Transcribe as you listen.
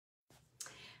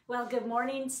Well, good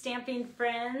morning, stamping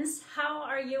friends. How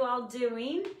are you all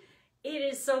doing? It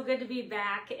is so good to be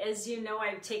back. As you know,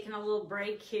 I've taken a little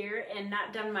break here and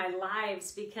not done my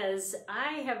lives because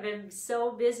I have been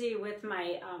so busy with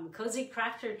my Cozy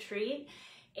Craft Retreat,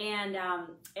 and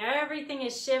everything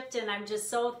is shipped, and I'm just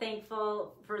so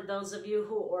thankful for those of you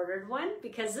who ordered one,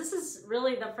 because this is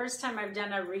really the first time I've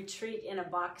done a retreat in a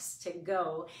box to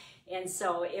go. And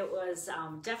so it was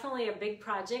definitely a big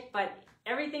project, but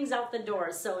everything's out the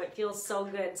door, so it feels so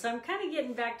good. So I'm kind of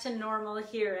getting back to normal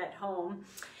here at home.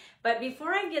 But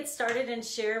before I get started and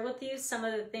share with you some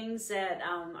of the things that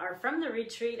are from the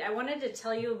retreat, I wanted to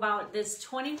tell you about this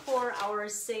 24-hour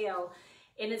sale.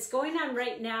 And it's going on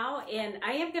right now, and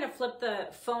I am going to flip the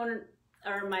phone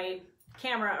or my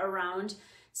camera around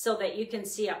so that you can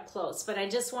see up close. But I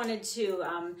just wanted to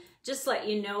just let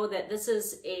you know that this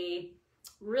is a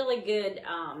really good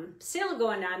sale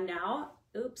going on now.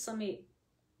 Oops, let me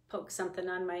poke something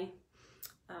on my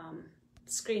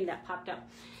screen that popped up.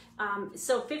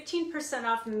 So 15%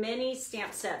 off many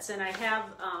stamp sets, and I have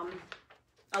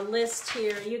a list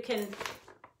here. You can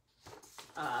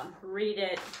read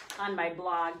it on my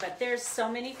blog, but there's so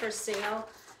many for sale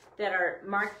that are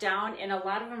marked down, and a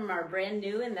lot of them are brand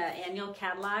new in the annual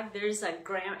catalog. There's a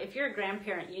if you're a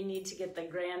grandparent, you need to get the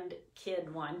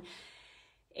grandkid one.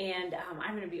 And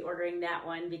I'm going to be ordering that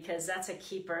one because that's a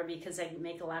keeper, because I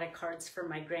make a lot of cards for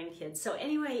my grandkids. So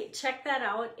anyway, check that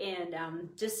out and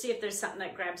just see if there's something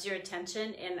that grabs your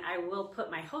attention. And I will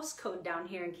put my host code down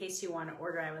here in case you want to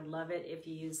order. I would love it if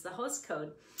you use the host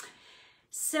code.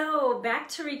 So back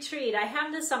to retreat. I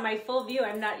have this on my full view.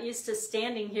 I'm not used to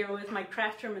standing here with my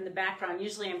craft room in the background.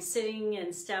 Usually I'm sitting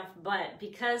and stuff, but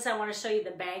because I want to show you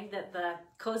the bag that the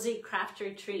Cozy Craft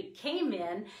Retreat came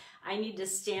in, I need to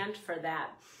stand for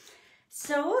that.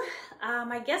 So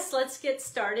I guess let's get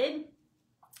started.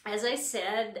 As I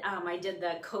said, I did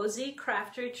the Cozy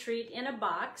Craft Retreat in a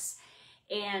box,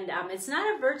 and it's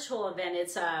not a virtual event,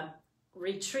 it's a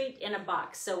retreat in a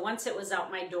box. So once it was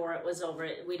out my door, it was over.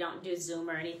 We don't do Zoom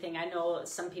or anything. I know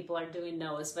some people are doing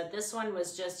those, but this one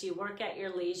was just you work at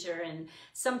your leisure, and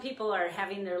some people are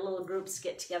having their little groups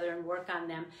get together and work on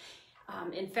them.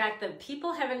 In fact, the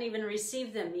people haven't even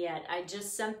received them yet. I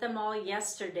just sent them all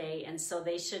yesterday, and so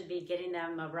they should be getting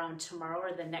them around tomorrow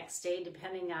or the next day,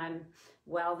 depending on,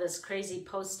 well, this crazy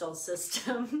postal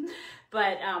system.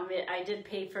 But I did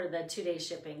pay for the 2-day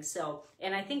shipping. So,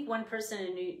 and I think one person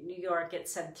in New York, it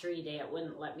said 3-day. It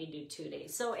wouldn't let me do 2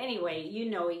 days. So anyway, you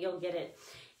know, you'll get it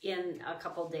in a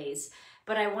couple days.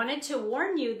 But I wanted to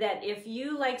warn you that if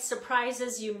you like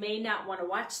surprises, you may not want to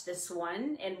watch this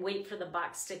one and wait for the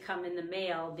box to come in the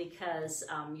mail, because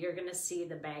you're going to see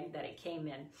the bag that it came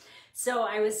in. So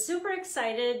I was super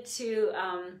excited to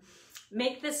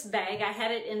make this bag. I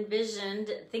had it envisioned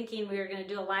thinking we were going to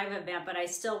do a live event, but I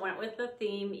still went with the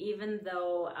theme, even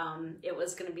though it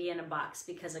was going to be in a box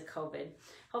because of COVID.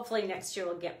 Hopefully next year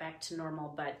we'll get back to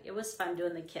normal, but it was fun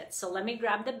doing the kit. So let me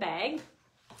grab the bag.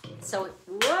 So,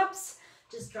 whoops,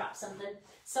 just dropped something.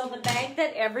 So the bag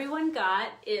that everyone got,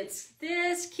 it's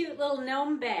this cute little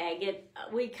gnome bag.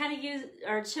 We kind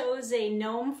of chose a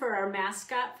gnome for our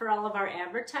mascot for all of our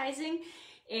advertising.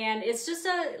 And it's just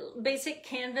a basic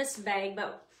canvas bag,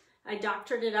 but I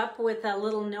doctored it up with a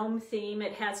little gnome theme.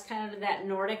 It has kind of that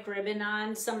Nordic ribbon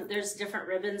on. There's different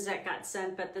ribbons that got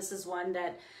sent, but this is one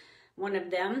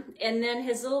of them. And then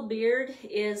his little beard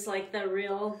is like the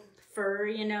real fur,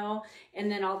 you know, and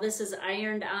then all this is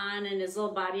ironed on, and his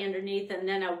little body underneath, and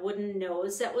then a wooden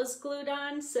nose that was glued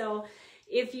on. So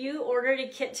if you ordered a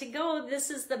kit to go, this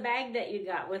is the bag that you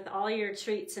got with all your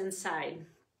treats inside.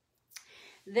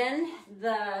 Then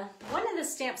one of the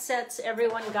stamp sets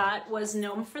everyone got was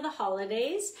Gnome for the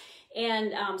Holidays.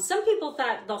 And some people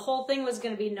thought the whole thing was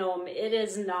going to be gnome. It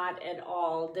is not at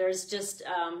all. There's just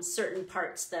certain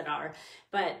parts that are.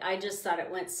 But I just thought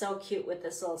it went so cute with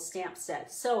this little stamp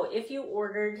set. So if you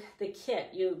ordered the kit,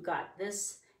 you got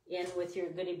this in with your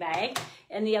goodie bag.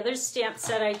 And the other stamp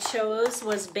set I chose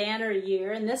was Banner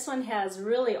Year. And this one has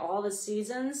really all the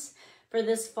seasons for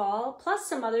this fall, plus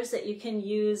some others that you can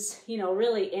use, you know,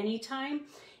 really anytime.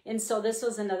 And so this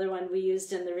was another one we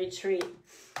used in the retreat.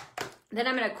 Then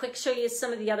I'm going to quick show you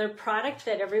some of the other product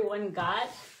that everyone got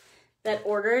that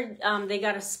ordered. They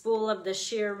got a spool of the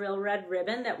sheer real red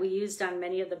ribbon that we used on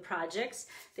many of the projects.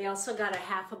 They also got a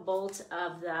half a bolt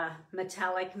of the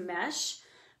metallic mesh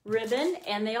ribbon,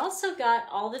 and they also got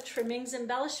all the trimmings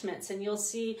embellishments, and you'll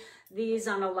see these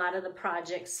on a lot of the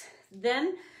projects.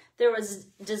 Then there was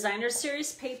designer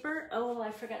series paper. Oh,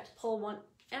 I forgot to pull one.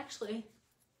 Actually,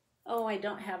 oh, I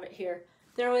don't have it here.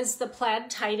 There was the plaid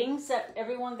tidings that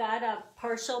everyone got a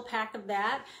partial pack of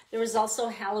that. There was also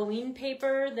Halloween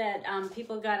paper that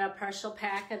people got a partial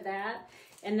pack of that.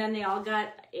 And then they all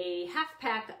got a half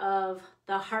pack of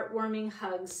the Heartwarming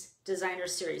Hugs Designer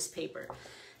Series paper.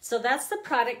 So that's the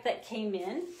product that came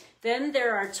in. Then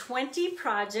there are 20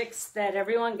 projects that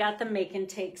everyone got the make and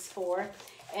takes for.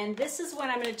 And this is when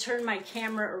I'm going to turn my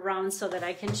camera around so that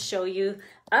I can show you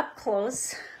up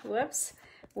close, whoops,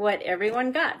 what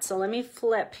everyone got. So let me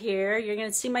flip here. You're going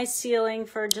to see my ceiling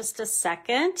for just a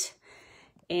second.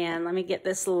 And let me get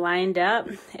this lined up.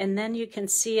 And then you can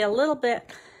see a little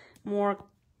bit more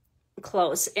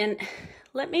close. And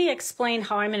let me explain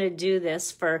how I'm going to do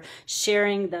this for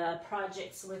sharing the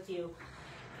projects with you.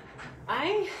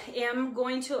 I am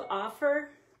going to offer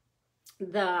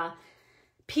the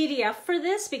PDF for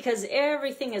this because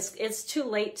everything it's too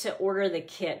late to order the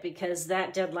kit because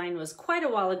that deadline was quite a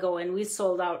while ago and we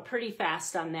sold out pretty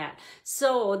fast on that.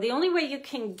 So the only way you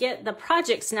can get the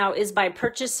projects now is by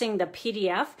purchasing the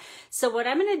PDF. So what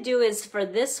I'm going to do is for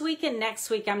this week and next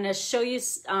week, I'm going to show you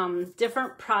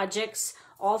different projects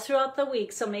all throughout the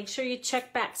week. So make sure you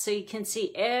check back so you can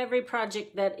see every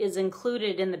project that is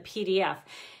included in the PDF.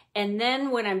 And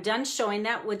then when I'm done showing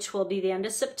that, which will be the end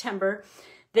of September,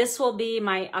 this will be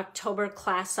my October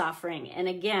class offering. And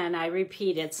again, I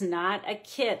repeat, it's not a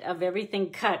kit of everything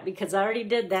cut because I already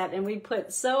did that and we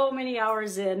put so many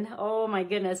hours in. Oh my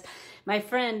goodness. My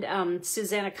friend,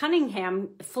 Susanna Cunningham,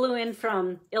 flew in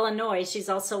from Illinois. She's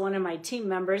also one of my team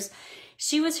members.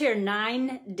 She was here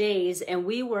 9 days and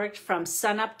we worked from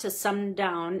sunup to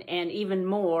sundown and even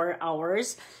more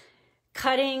hours,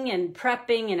 cutting and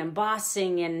prepping and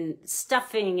embossing and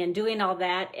stuffing and doing all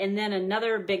that. And then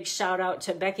another big shout out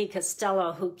to Becky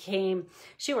Costello who came.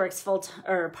 She works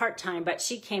part-time, but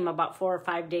she came about 4 or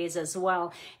 5 days as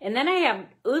well. And then I have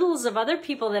oodles of other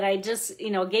people that I just,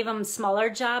 gave them smaller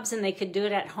jobs and they could do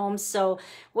it at home. So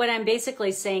what I'm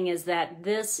basically saying is that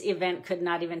this event could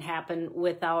not even happen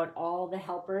without all the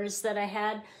helpers that I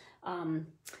had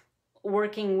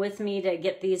working with me to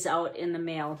get these out in the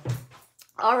mail.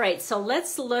 All right, so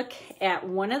let's look at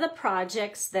one of the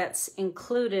projects that's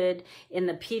included in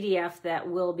the PDF that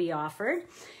will be offered.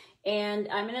 And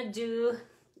I'm going to do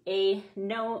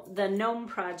the gnome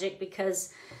project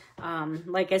because,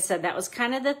 like I said, that was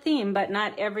kind of the theme, but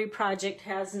not every project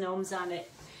has gnomes on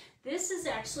it. This is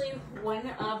actually one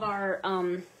of our,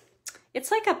 it's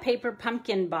like a paper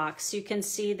pumpkin box. You can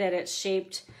see that it's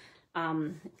shaped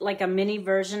like a mini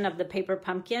version of the paper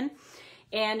pumpkin.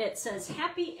 And it says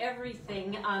happy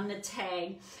everything on the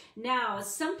tag. Now,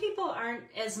 some people aren't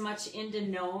as much into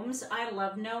gnomes. I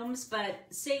love gnomes, but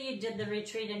say you did the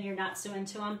retreat and you're not so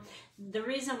into them. The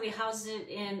reason we housed it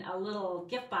in a little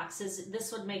gift box is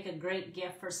this would make a great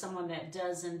gift for someone that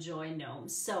does enjoy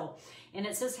gnomes. So, and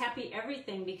it says happy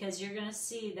everything because you're gonna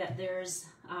see that there's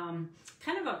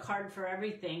kind of a card for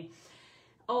everything.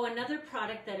 Oh, another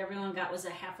product that everyone got was a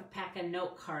half a pack of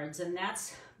note cards, and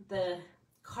that's the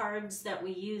cards that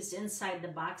we used inside the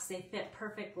box. They fit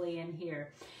perfectly in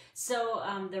here. So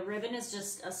the ribbon is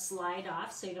just a slide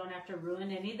off so you don't have to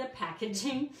ruin any of the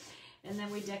packaging. And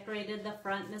then we decorated the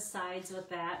front and the sides with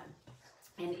that.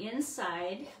 And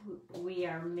inside we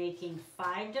are making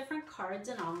 5 different cards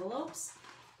and envelopes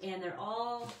and they're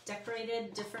all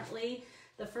decorated differently.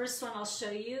 The first one I'll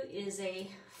show you is a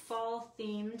fall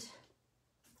themed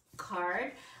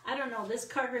card. I don't know, this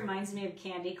card reminds me of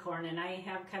candy corn and I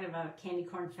have kind of a candy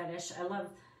corn fetish.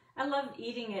 I love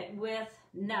eating it with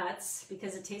nuts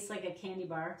because it tastes like a candy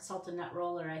bar, salted nut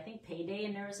roll, or I think Payday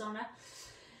in Arizona.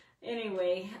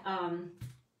 Anyway,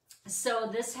 so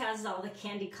this has all the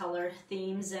candy color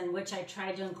themes and which I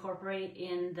tried to incorporate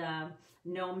in the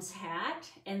gnome's hat,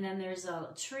 and then there's a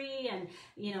tree, and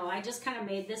I just kind of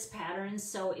made this pattern.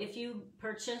 So if you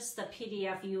purchase the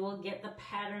PDF, you will get the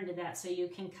pattern to that so you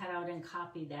can cut out and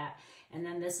copy that. And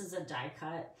then this is a die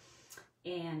cut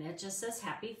and it just says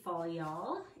happy fall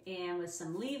y'all, and with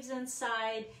some leaves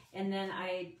inside. And then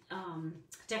I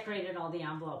decorated all the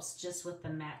envelopes just with the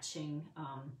matching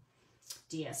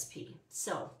DSP.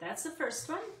 So that's the first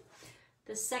one.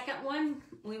 The second one,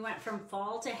 we went from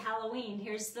fall to Halloween.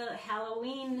 Here's the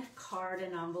Halloween card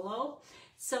and envelope.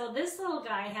 So this little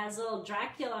guy has little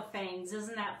Dracula fangs.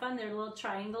 Isn't that fun? There are little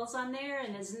triangles on there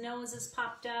and his nose is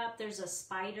popped up. There's a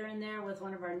spider in there with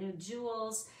one of our new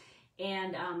jewels.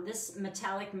 And this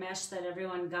metallic mesh that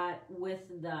everyone got with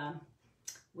the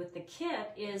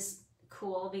kit is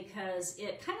cool because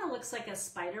it kind of looks like a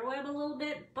spider web a little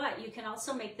bit, but you can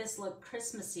also make this look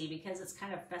Christmassy because it's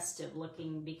kind of festive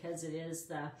looking because it is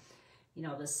the,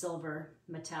 the silver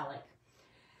metallic.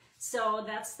 So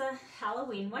that's the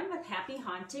Halloween one with Happy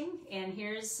Haunting. And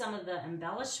here's some of the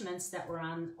embellishments that were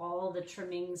on all the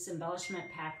trimmings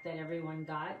embellishment pack that everyone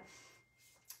got.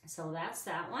 So that's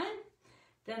that one.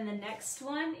 Then the next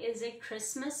one is a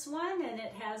Christmas one, and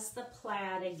it has the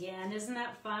plaid again. Isn't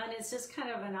that fun? It's just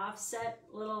kind of an offset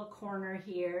little corner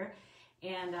here.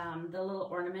 And the little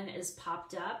ornament is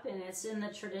popped up, and it's in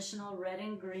the traditional red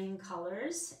and green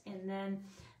colors. And then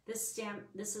this stamp,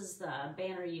 this is the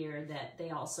banner year that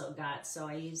they also got, so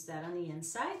I used that on the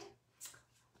inside.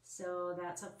 So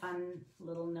that's a fun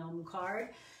little gnome card.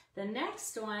 The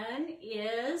next one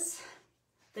is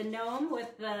the gnome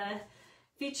with the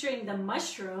featuring the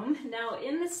mushroom. Now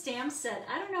in the stamp set,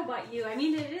 I don't know about you, I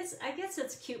mean it is, I guess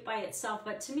it's cute by itself,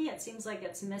 but to me it seems like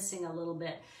it's missing a little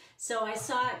bit. So I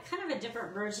saw kind of a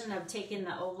different version of taking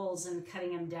the ovals and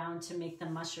cutting them down to make the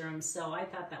mushrooms. So I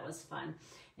thought that was fun,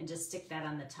 and just stick that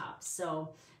on the top.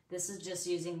 So this is just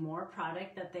using more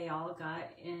product that they all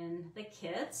got in the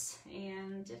kits.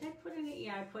 And did I put in it?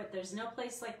 Yeah, I put, there's no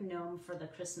place like gnome for the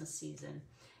Christmas season.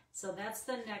 So that's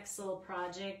the next little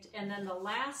project. And then the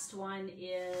last one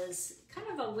is kind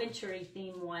of a wintry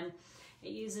theme one.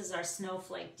 It uses our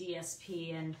snowflake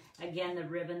DSP, and again, the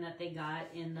ribbon that they got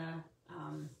in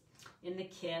the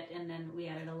kit, and then we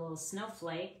added a little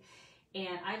snowflake.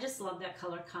 And I just love that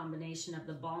color combination of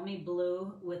the balmy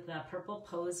blue with the purple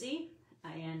posy,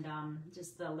 and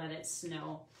just the Let It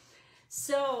Snow.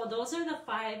 So those are the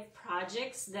 5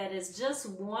 projects. That is just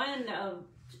one of,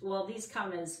 well, these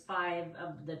count as 5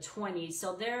 of the 20.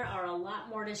 So there are a lot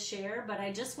more to share, but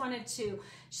I just wanted to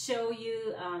show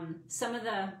you some of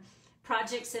the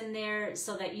projects in there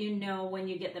so that you know when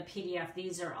you get the PDF,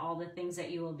 these are all the things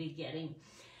that you will be getting.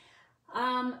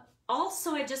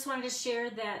 Also, I just wanted to share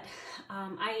that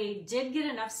I did get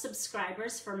enough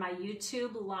subscribers for my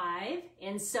YouTube Live,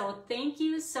 and so thank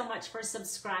you so much for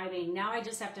subscribing. Now I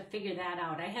just have to figure that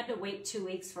out. I had to wait 2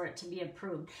 weeks for it to be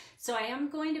approved. So I am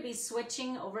going to be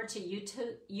switching over to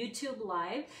YouTube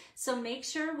Live. So make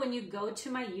sure when you go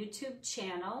to my YouTube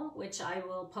channel, which I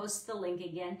will post the link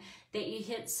again, that you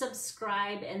hit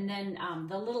subscribe, and then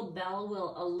the little bell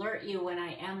will alert you when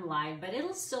I am live, but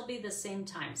it'll still be the same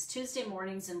times, Tuesday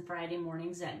mornings and Friday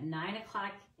mornings at 9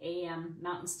 o'clock a.m.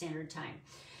 Mountain Standard Time.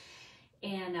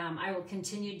 And I will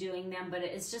continue doing them, but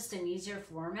it's just an easier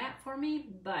format for me,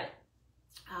 but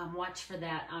watch for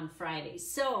that on Friday.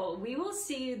 So we will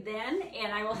see you then,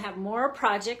 and I will have more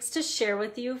projects to share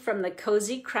with you from the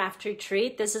Cozy Craft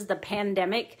Retreat. This is the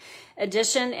pandemic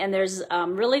edition, and there's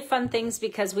really fun things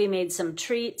because we made some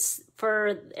treats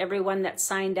for everyone that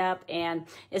signed up, and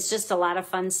it's just a lot of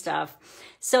fun stuff.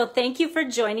 So thank you for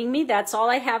joining me. That's all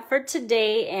I have for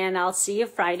today, and I'll see you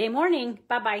Friday morning.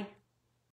 Bye-bye.